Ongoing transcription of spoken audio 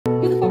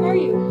Who the fuck are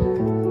you?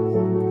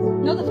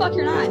 No, the fuck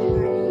you're not.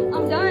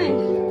 I'm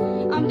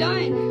done. I'm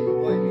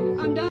done.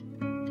 I'm done.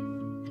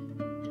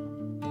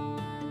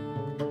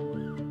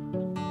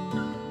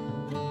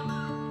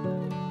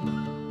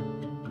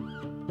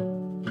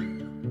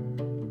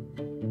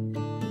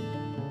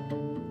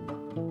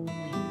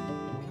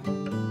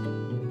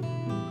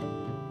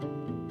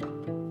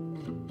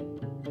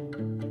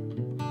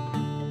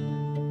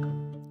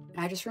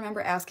 I just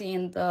remember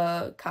asking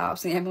the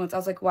cops in the ambulance, I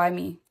was like, why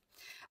me?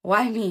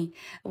 Why me?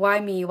 Why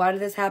me? Why did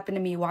this happen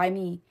to me? Why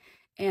me?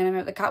 And I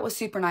remember the cop was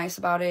super nice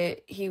about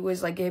it. He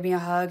was like, gave me a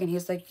hug, and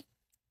he's like,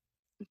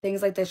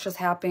 things like this just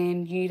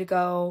happen. You need to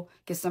go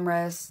get some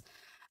rest.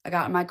 I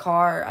got in my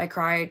car. I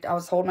cried. I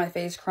was holding my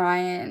face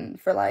crying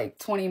for like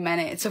 20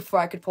 minutes before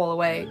I could pull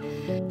away.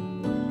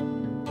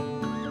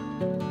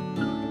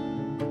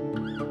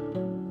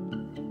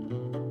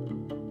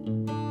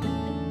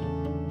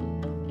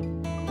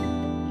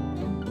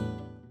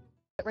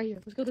 Right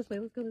here. Let's go this way.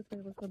 Let's go this way.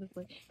 Let's go this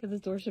way. Because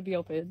this door should be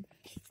open.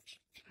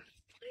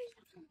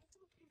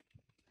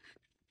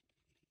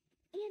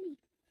 Annie,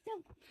 no.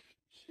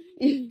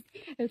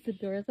 If the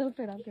door is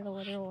open, I'm going to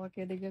let her walk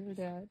in and get her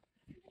dad.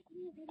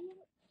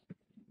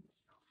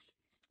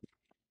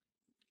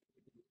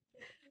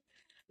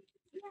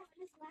 Yeah,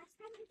 because last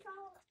time we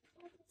saw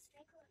like a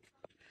cycle.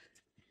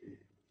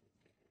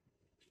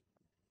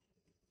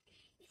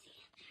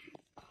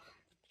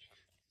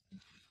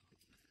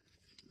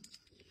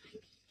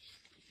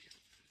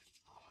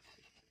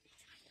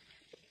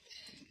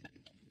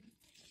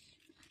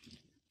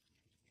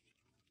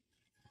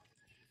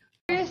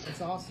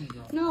 It's awesome,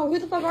 bro. No, who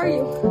the fuck are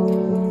you?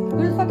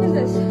 Who the fuck is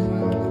this?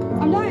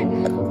 I'm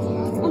done.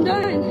 I'm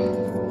done.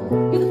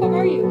 Who the fuck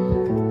are you?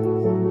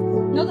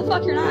 No, the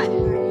fuck you're not.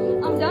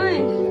 I'm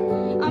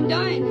done. I'm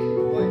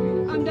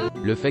done. I'm done.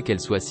 Le fait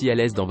qu'elle soit si à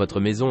l'aise dans votre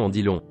maison en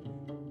dit long.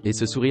 Et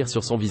ce sourire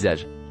sur son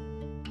visage.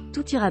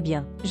 Tout ira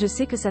bien. Je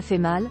sais que ça fait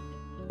mal,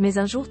 mais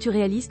un jour tu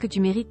réalises que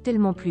tu mérites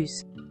tellement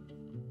plus.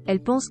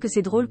 Elle pense que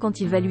c'est drôle quand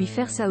il va lui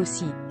faire ça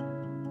aussi.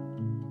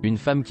 Une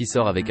femme qui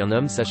sort avec un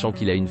homme sachant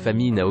qu'il a une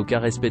famille n'a aucun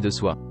respect de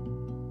soi.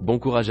 Bon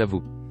courage à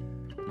vous.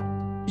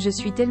 Je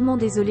suis tellement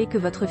désolée que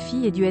votre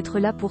fille ait dû être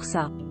là pour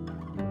ça.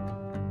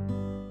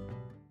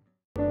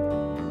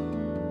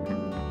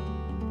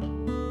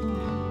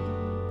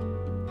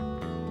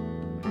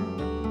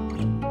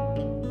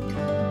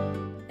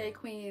 Hey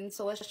Queen,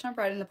 so let's jump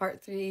right into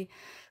part 3.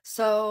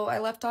 So I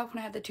left off when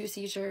I had the 2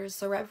 seizures.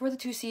 So right before the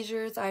 2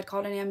 seizures, I had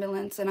called an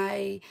ambulance, and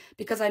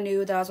because I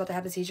knew that I was about to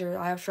have the seizure,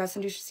 I have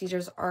stress-induced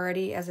seizures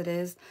already as it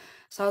is.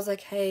 So I was like,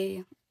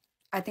 hey,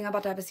 I think I'm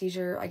about to have a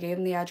seizure. I gave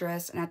him the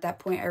address, and at that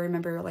point, I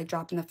remember like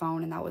dropping the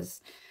phone, and that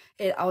was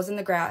it. I was in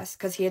the grass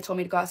because he had told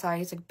me to go outside.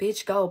 He's like,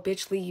 bitch, go,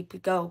 bitch, leave,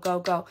 go, go,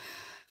 go.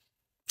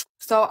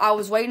 So I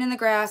was waiting in the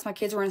grass. My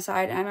kids were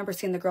inside, and I remember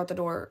seeing the girl at the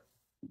door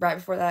right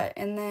before that.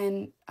 And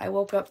then I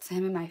woke up to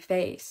him in my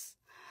face.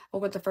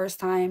 Woke up the first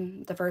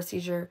time, the first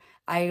seizure.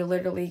 I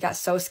literally got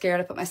so scared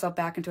I put myself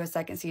back into a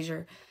second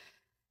seizure.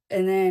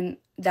 And then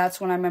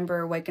that's when I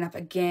remember waking up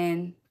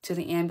again to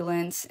the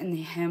ambulance and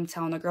him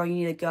telling the girl, you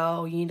need to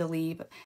go, you need to leave.